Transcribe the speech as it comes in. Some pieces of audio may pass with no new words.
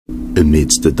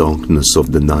Amidst the darkness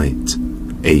of the night,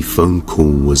 a phone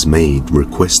call was made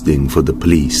requesting for the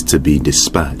police to be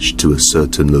dispatched to a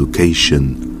certain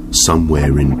location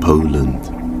somewhere in Poland.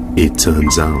 It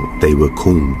turns out they were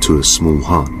called to a small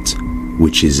hut,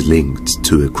 which is linked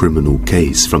to a criminal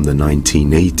case from the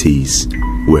 1980s,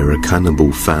 where a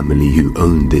cannibal family who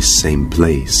owned this same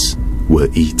place were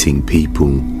eating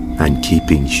people and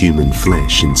keeping human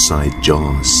flesh inside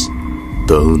jars.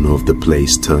 The owner of the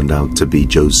place turned out to be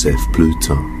Joseph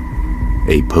Pluta,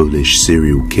 a Polish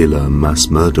serial killer and mass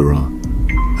murderer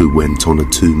who went on a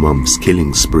 2-month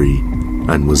killing spree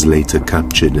and was later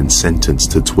captured and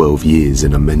sentenced to 12 years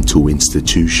in a mental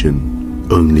institution,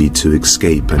 only to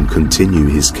escape and continue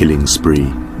his killing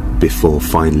spree before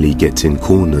finally getting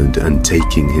cornered and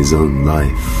taking his own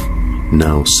life.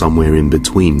 Now, somewhere in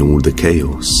between all the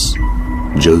chaos,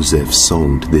 Joseph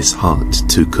sold this hut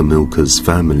to Kamilka's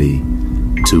family,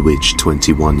 to which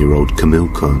 21-year-old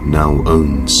Kamilka now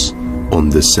owns. On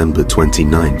December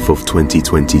 29th of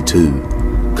 2022,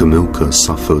 Kamilka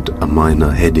suffered a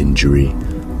minor head injury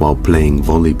while playing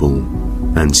volleyball,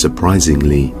 and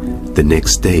surprisingly, the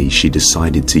next day she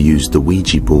decided to use the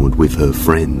Ouija board with her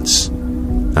friends,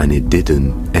 and it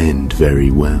didn't end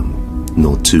very well.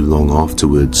 Not too long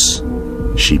afterwards,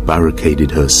 she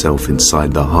barricaded herself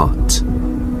inside the hut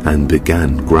and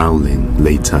began growling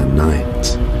late at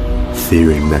night.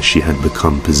 Fearing that she had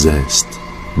become possessed,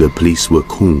 the police were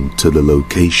called to the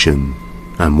location,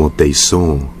 and what they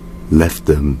saw left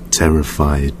them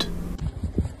terrified.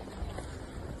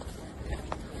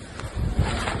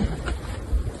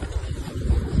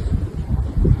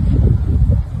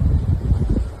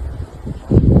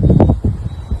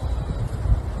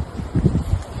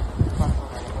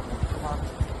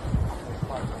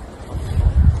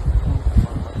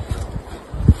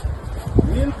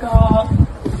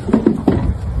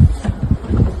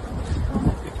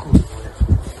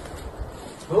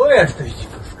 Tu jesteś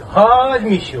dzikuska. Chodź,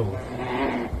 misiu.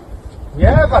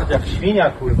 Nie patrz jak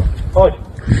świnia, kurwa. Chodź.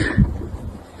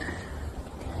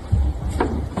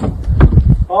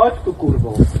 Chodź tu,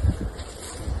 kurwo.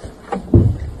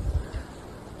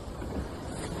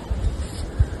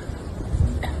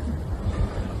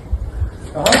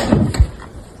 Chodź.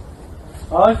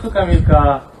 Chodź tu,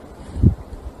 Kamilka.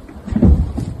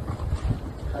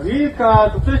 Kamilka,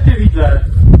 to coś cię widzę.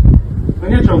 No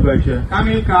nie czołgaj się.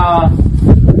 Kamilka.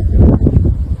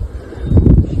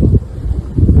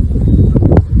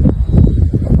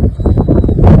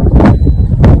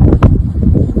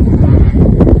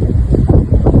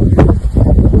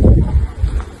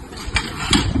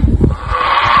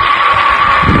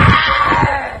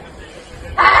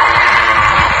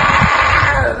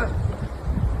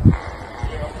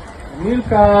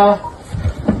 Kamilka.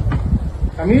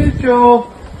 Kamilciu.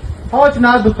 Chodź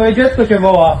na dół, twoje dziecko cię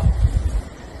woła.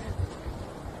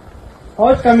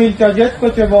 Chodź, Kamilcia, dziecko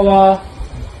cię woła.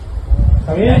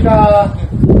 Kamilka.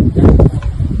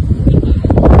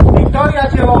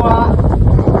 Wiktoria cię woła.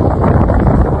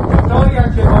 Wiktoria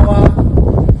cię woła.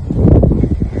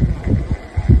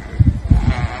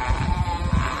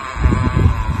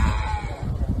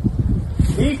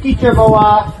 Wiki cię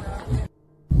woła.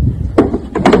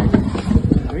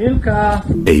 Kamilka.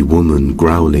 A woman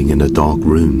growling in a dark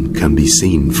room can be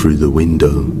seen through the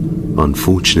window.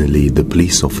 Unfortunately, the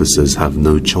police officers have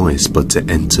no choice but to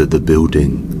enter the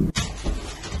building.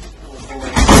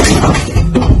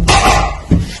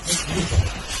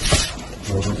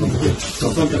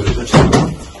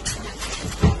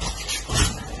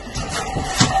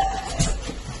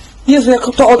 Jezu,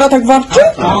 jak to ona tak warczy?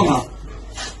 Ona.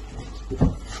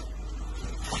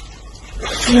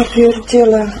 Ja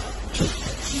pierdzielę.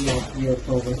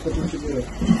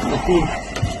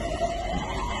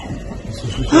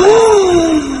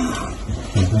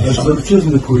 Ja już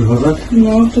ojczyzny, kurwa, tak? No,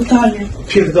 totalnie.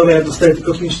 Pierdolę, ja dostaję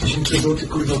tylko 5000 zł,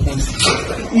 kurwa, pan.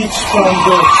 Idź pan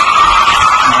do...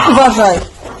 Uważaj.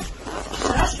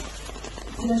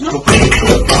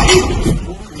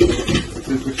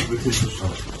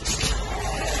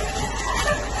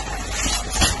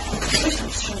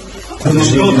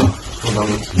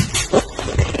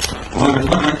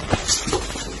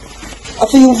 A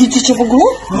wy ją widzicie w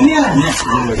ogóle? No nie, nie.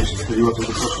 Nie, jak się zapyliła, to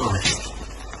wystraszona.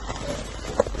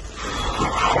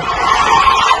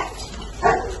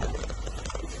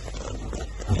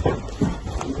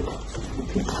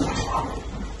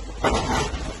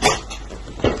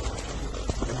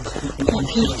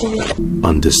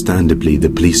 Understandably, the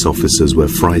police officers were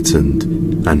frightened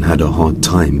and had a hard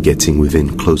time getting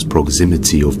within close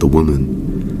proximity of the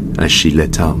woman, as she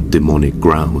let out demonic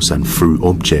growls and threw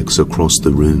objects across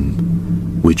the room,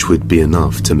 which would be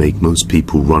enough to make most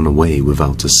people run away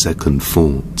without a second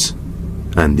thought.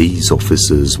 and these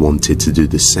officers wanted to do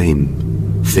the same,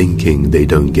 thinking they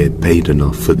don't get paid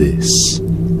enough for this.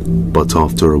 But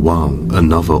after a while,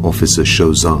 another officer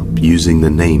shows up using the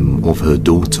name of her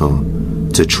daughter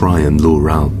to try and lure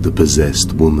out the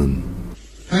possessed woman.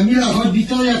 Kamila, chodź,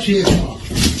 Wiktoria przyjechała.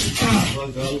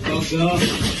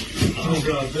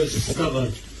 Uwaga, weź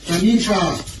wstawaj.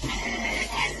 Kamilka.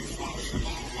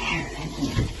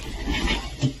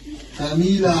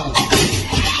 Kamila.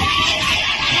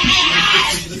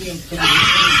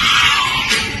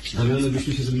 Damiany,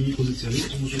 byśmy się zmienili pozycjami,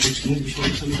 to może moglibyśmy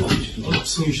sami zrobić.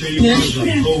 Odsuń się i Nie?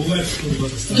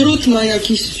 Drut ma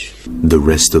jakiś. The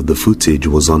rest of the footage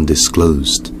was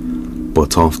undisclosed,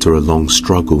 but after a long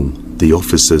struggle, the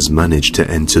officers managed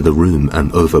to enter the room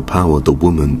and overpower the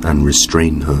woman and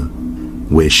restrain her,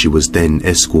 where she was then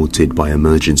escorted by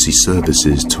emergency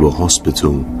services to a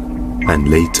hospital and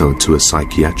later to a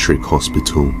psychiatric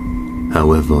hospital.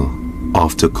 However,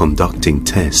 after conducting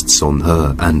tests on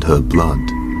her and her blood,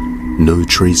 no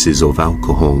traces of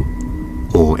alcohol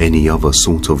or any other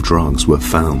sort of drugs were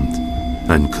found,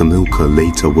 and Kamilka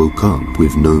later woke up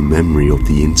with no memory of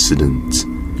the incident,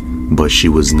 but she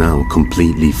was now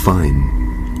completely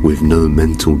fine, with no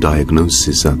mental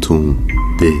diagnosis at all.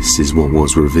 This is what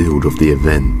was revealed of the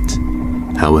event.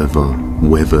 However,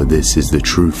 whether this is the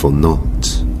truth or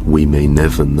not, we may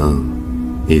never know.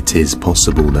 It is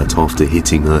possible that after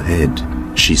hitting her head,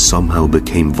 she somehow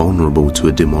became vulnerable to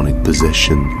a demonic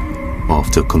possession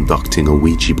after conducting a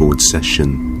Ouija board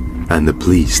session, and the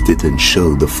police didn't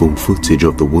show the full footage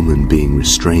of the woman being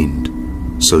restrained.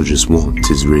 So just what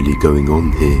is really going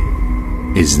on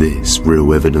here? Is this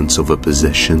real evidence of a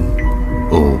possession,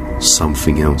 or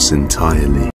something else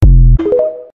entirely?